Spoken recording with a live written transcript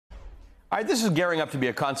All right, this is gearing up to be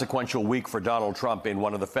a consequential week for Donald Trump in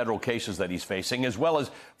one of the federal cases that he's facing, as well as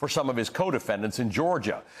for some of his co-defendants in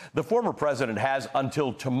Georgia. The former president has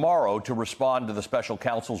until tomorrow to respond to the special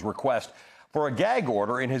counsel's request for a gag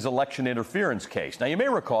order in his election interference case. Now, you may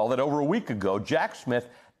recall that over a week ago, Jack Smith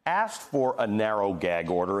asked for a narrow gag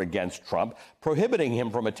order against Trump, prohibiting him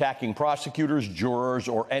from attacking prosecutors, jurors,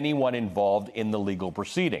 or anyone involved in the legal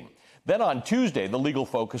proceeding. Then on Tuesday, the legal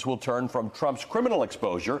focus will turn from Trump's criminal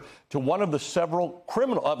exposure to one of the several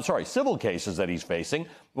civil cases that he's facing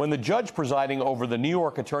when the judge presiding over the New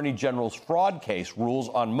York Attorney General's fraud case rules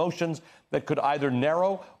on motions that could either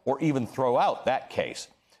narrow or even throw out that case.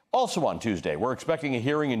 Also on Tuesday, we're expecting a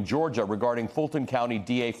hearing in Georgia regarding Fulton County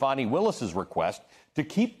DA Fani Willis's request to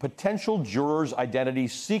keep potential jurors'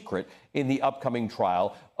 identities secret in the upcoming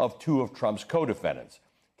trial of two of Trump's co-defendants.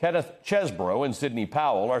 Kenneth Chesborough and Sidney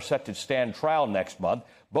Powell are set to stand trial next month,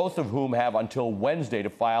 both of whom have until Wednesday to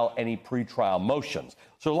file any pretrial motions.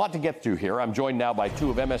 So a lot to get through here. I'm joined now by two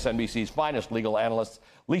of MSNBC's finest legal analysts,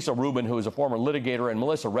 Lisa Rubin, who is a former litigator, and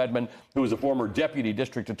Melissa Redmon, who is a former deputy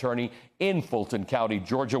district attorney in Fulton County,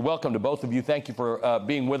 Georgia. Welcome to both of you. Thank you for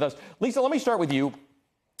being with us. Lisa, let me start with you.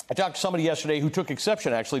 I talked to somebody yesterday who took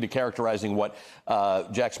exception, actually, to characterizing what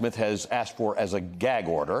Jack Smith has asked for as a gag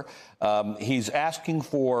order. He's asking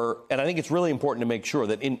for, and I think it's really important to make sure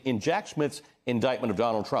that in Jack Smith's indictment of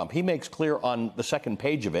Donald Trump, he makes clear on the second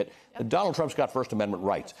page of it that Donald Trump's got First Amendment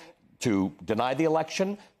rights to deny the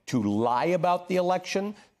election, to lie about the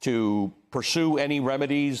election, to pursue any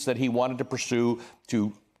remedies that he wanted to pursue,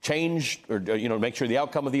 to change or, make sure the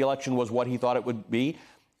outcome of the election was what he thought it would be.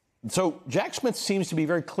 So Jack Smith seems to be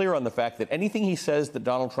very clear on the fact that anything he says that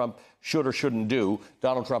Donald Trump should or shouldn't do,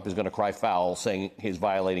 Donald Trump is going to cry foul, saying he's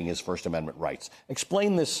violating his First Amendment rights.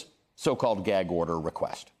 Explain this so-called gag order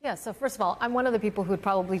request. Yeah, so first of all, I'm one of the people who would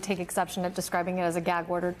probably take exception at describing it as a gag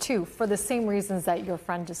order, too, for the same reasons that your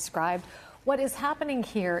friend described. What is happening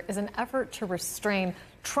here is an effort to restrain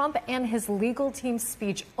Trump and his legal team's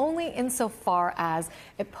speech only insofar as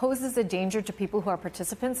it poses a danger to people who are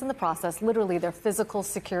participants in the process, literally their physical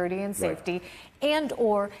security and safety, and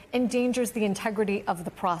or endangers the integrity of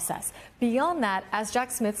the process. Beyond that, as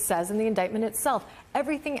Jack Smith says in the indictment itself,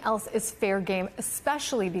 everything else is fair game,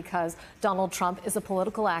 especially because Donald Trump is a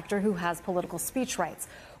political actor who has political speech rights.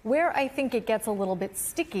 Where I think it gets a little bit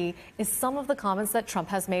sticky is some of the comments that Trump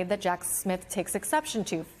has made that Jack Smith takes exception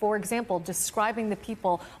to. For example, describing the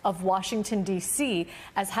people of Washington, D.C.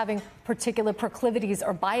 as having particular proclivities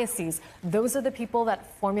or biases. Those are the people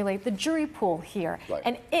that formulate the jury pool here. Right.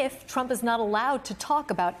 And if Trump is not allowed to talk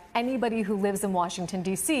about anybody who lives in Washington,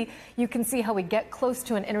 D.C., you can see how we get close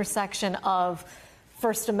to an intersection of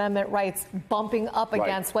First Amendment rights bumping up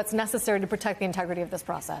against what's necessary to protect the integrity of this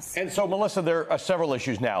process. And so, Melissa, there are several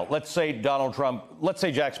issues now. Let's say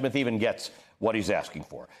Jack Smith even gets what he's asking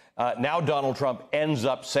for. Now Donald Trump ends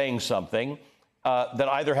up saying something that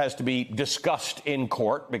either has to be discussed in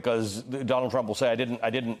court, because Donald Trump will say, I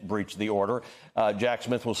didn't breach the order. Jack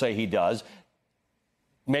Smith will say he does.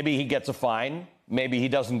 Maybe he gets a fine. Maybe he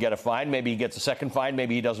doesn't get a fine. Maybe he gets a second fine.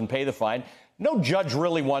 Maybe he doesn't pay the fine. No judge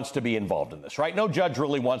really wants to be involved in this, right? No judge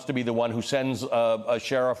really wants to be the one who sends a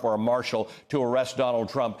sheriff or a marshal to arrest Donald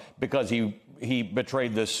Trump because he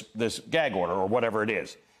betrayed this gag order or whatever it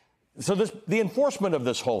is. So the enforcement of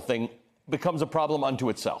this whole thing becomes a problem unto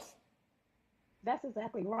itself. That's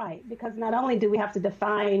exactly right, because not only do we have to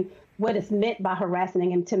define what is meant by harassing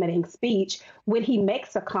and intimidating speech, when he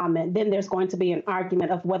makes a comment, then there's going to be an argument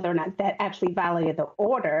of whether or not that actually violated the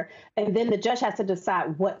order. And then the judge has to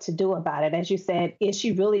decide what to do about it. As you said, is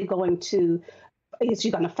she going to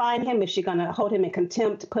fine him? Is she going to hold him in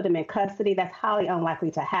contempt, put him in custody? That's highly unlikely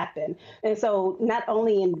to happen. And so not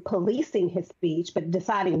only in policing his speech, but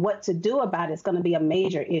deciding what to do about it is going to be a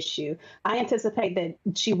major issue. I anticipate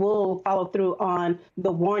that she will follow through on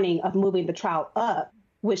the warning of moving the trial up,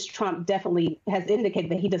 which Trump definitely has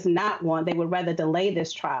indicated that he does not want. They would rather delay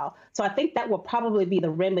this trial. So I think that will probably be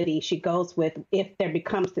the remedy she goes with if there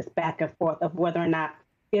becomes this back and forth of whether or not,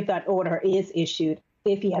 if that order is issued,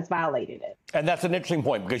 if he has violated it. And that's an interesting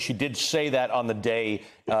point, because she did say that on the day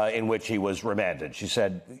in which he was remanded. She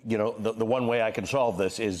said, the one way I can solve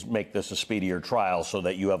this is make this a speedier trial so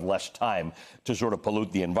that you have less time to sort of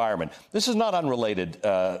pollute the environment. This is not unrelated,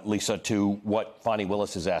 Lisa, to what Fani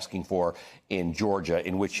Willis is asking for in Georgia,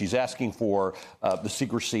 in which she's asking for the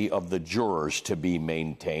secrecy of the jurors to be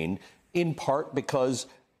maintained, in part because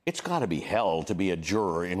it's got to be hell to be a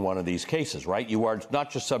juror in one of these cases, right? You are not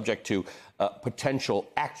just subject to potential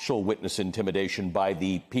actual witness intimidation by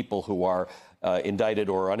the people who are indicted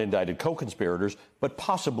or unindicted co-conspirators, but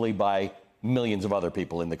possibly by millions of other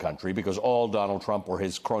people in the country, because all Donald Trump or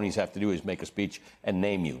his cronies have to do is make a speech and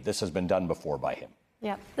name you. This has been done before by him.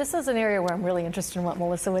 Yeah, this is an area where I'm really interested in what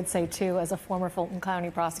Melissa would say, too, as a former Fulton County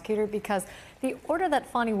prosecutor, because the order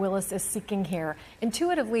that Fani Willis is seeking here,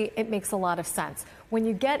 intuitively, it makes a lot of sense. When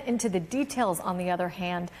you get into the details, on the other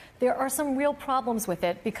hand, there are some real problems with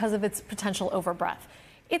it because of its potential overbreadth.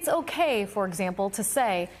 It's okay, for example, to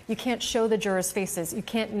say you can't show the jurors' faces, you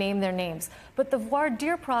can't name their names. But the voir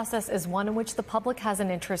dire process is one in which the public has an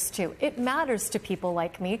interest too. It matters to people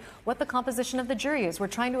like me what the composition of the jury is. We're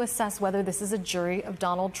trying to assess whether this is a jury of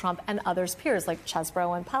Donald Trump and others' peers, like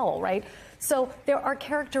Chesbrough and Powell, right? So there are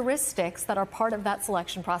characteristics that are part of that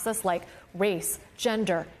selection process, like race,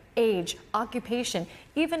 gender, age, occupation,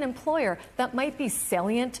 even employer, that might be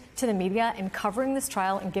salient to the media in covering this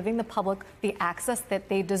trial and giving the public the access that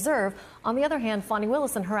they deserve. On the other hand, Fani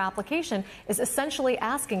Willis in her application is essentially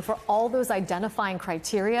asking for all those identifying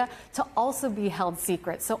criteria to also be held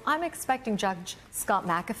secret. So I'm expecting Judge Scott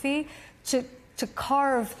McAfee to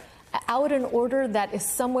carve out an order that is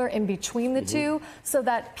somewhere in between the two, so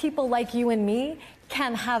that people like you and me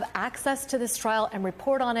can have access to this trial and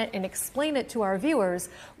report on it and explain it to our viewers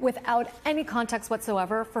without any context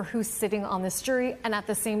whatsoever for who's sitting on this jury, and at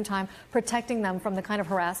the same time protecting them from the kind of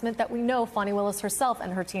harassment that we know Fani Willis herself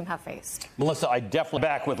and her team have faced. Melissa, I definitely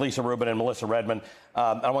back with Lisa Rubin and Melissa Redmon.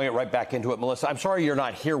 I want to get right back into it. Melissa, I'm sorry you're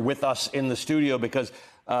not here with us in the studio, because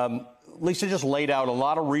Lisa just laid out a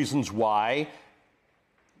lot of reasons why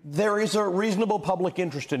there is a reasonable public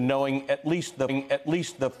interest in knowing at least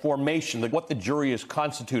the formation, what the jury is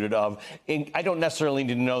constituted of. I don't necessarily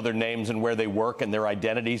need to know their names and where they work and their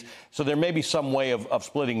identities. So there may be some way of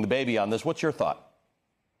splitting the baby on this. What's your thought?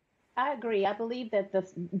 I agree. I believe that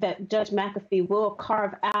that Judge McAfee will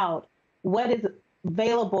carve out what is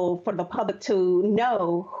available for the public to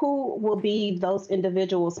know who will be those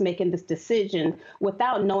individuals making this decision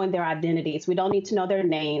without knowing their identities. We don't need to know their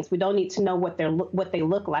names. We don't need to know what they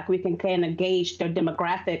look like. We can kind of gauge their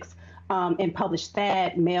demographics and publish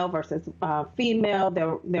that, male versus female,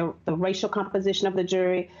 the racial composition of the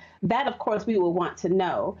jury. That, of course, we will want to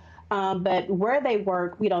know. But where they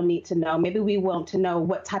work, we don't need to know. Maybe we want to know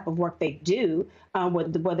what type of work they do,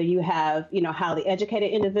 whether you have, highly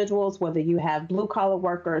educated individuals, whether you have blue collar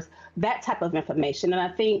workers, that type of information. And I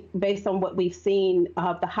think based on what we've seen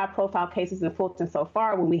of the high profile cases in Fulton so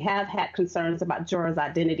far, when we have had concerns about jurors'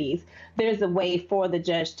 identities, there's a way for the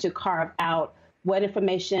judge to carve out what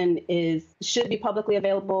information should be publicly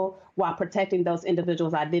available while protecting those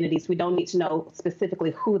individuals' identities. We don't need to know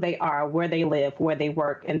specifically who they are, where they live, where they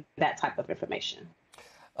work, and that type of information.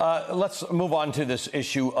 Let's move on to this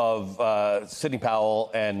issue of Sidney Powell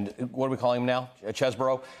and what are we calling him now?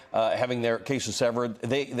 Chesbrough, having their cases severed.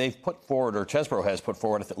 They've put forward, or Chesbrough has put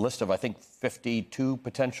forward, a list of, I think, 52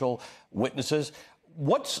 potential witnesses.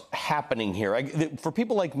 What's happening here? For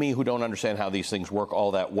people like me who don't understand how these things work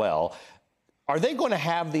all that well, are they going to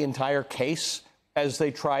have the entire case as they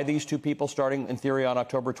try these two people starting, in theory, on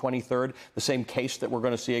October 23rd, the same case that we're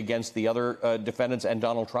going to see against the other defendants and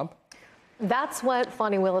Donald Trump? That's what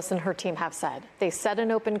Fani Willis and her team have said. They said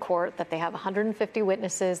in open court that they have 150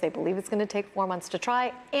 witnesses. They believe it's going to take 4 months to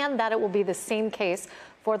try, and that it will be the same case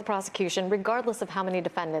for the prosecution, regardless of how many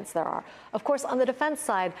defendants there are. Of course, on the defense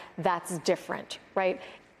side, that's different, right?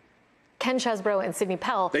 Ken Chesbrough and Sidney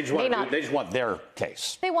Powell, they just want their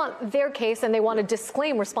case. They want their case, and they want to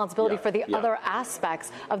disclaim responsibility for the other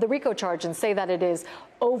aspects of the RICO charge and say that it is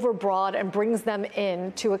overbroad and brings them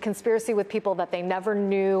into a conspiracy with people that they never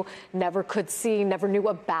knew, never could see, never knew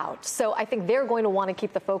about. So I think they're going to want to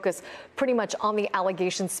keep the focus pretty much on the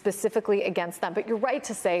allegations specifically against them. But you're right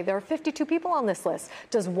to say there are 52 people on this list.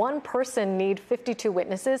 Does one person need 52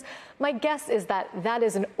 witnesses? My guess is that that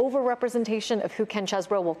is an overrepresentation of who Ken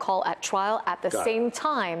Chesbrough will call at trial. At the same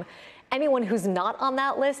time, anyone who's not on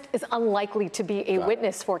that list is unlikely to be a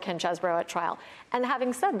witness for Ken Chesbrough at trial. And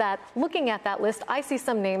having said that, looking at that list, I see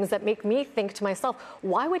some names that make me think to myself,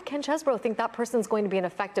 why would Ken Chesbrough think that person's going to be an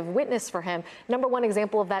effective witness for him? Number one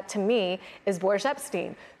example of that to me is Boris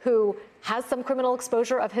Epstein, who has some criminal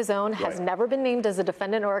exposure of his own, has never been named as a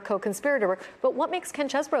defendant or a co-conspirator. But what makes Ken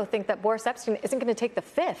Chesbrough think that Boris Epstein isn't going to take the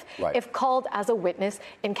fifth if called as a witness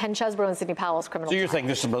in Ken Chesbrough and Sidney Powell's criminal trial? So you're saying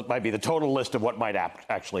this might be the total list of what might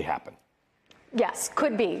actually happen? Yes,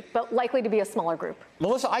 could be, but likely to be a smaller group.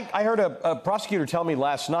 Melissa, I heard a prosecutor tell me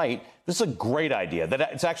last night this is a great idea, that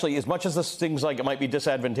it's actually, as much as this things like it might be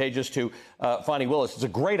disadvantageous to Fani Willis, it's a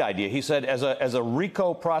great idea. He said as a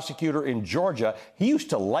RICO prosecutor in Georgia, he used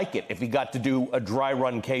to like it if he got to do a dry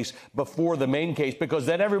run case before the main case, because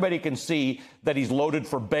then everybody can see that he's loaded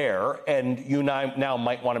for bear and you now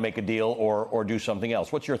might want to make a deal or do something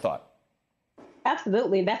else. What's your thought?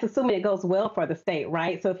 Absolutely. That's assuming it goes well for the state,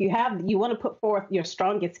 right? So if you want to put forth your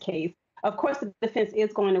strongest case, of course, the defense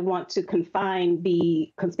is going to want to confine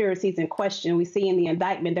the conspiracies in question. We see in the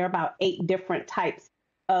indictment there are about 8 different types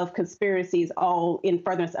of conspiracies, all in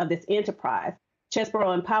furtherance of this enterprise.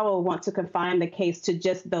 Chesborough and Powell want to confine the case to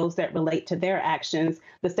just those that relate to their actions.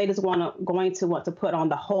 The state is going to want to put on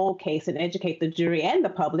the whole case and educate the jury and the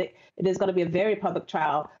public. It is going to be a very public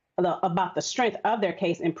trial about the strength of their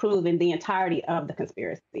case and proving the entirety of the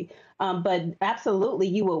conspiracy. But absolutely,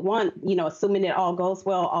 you would want, assuming it all goes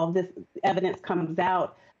well, all this evidence comes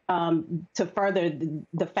out, to further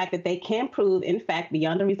the fact that they can prove, in fact,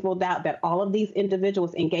 beyond a reasonable doubt, that all of these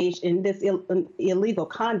individuals engaged in this illegal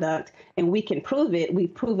conduct, and we can prove it.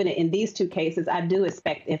 We've proven it in these 2 cases. I do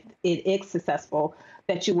expect, if it is successful,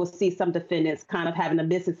 that you will see some defendants kind of having a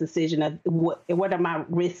business decision of what are my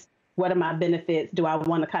risks, what are my benefits, do I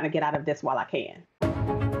want to kind of get out of this while I can.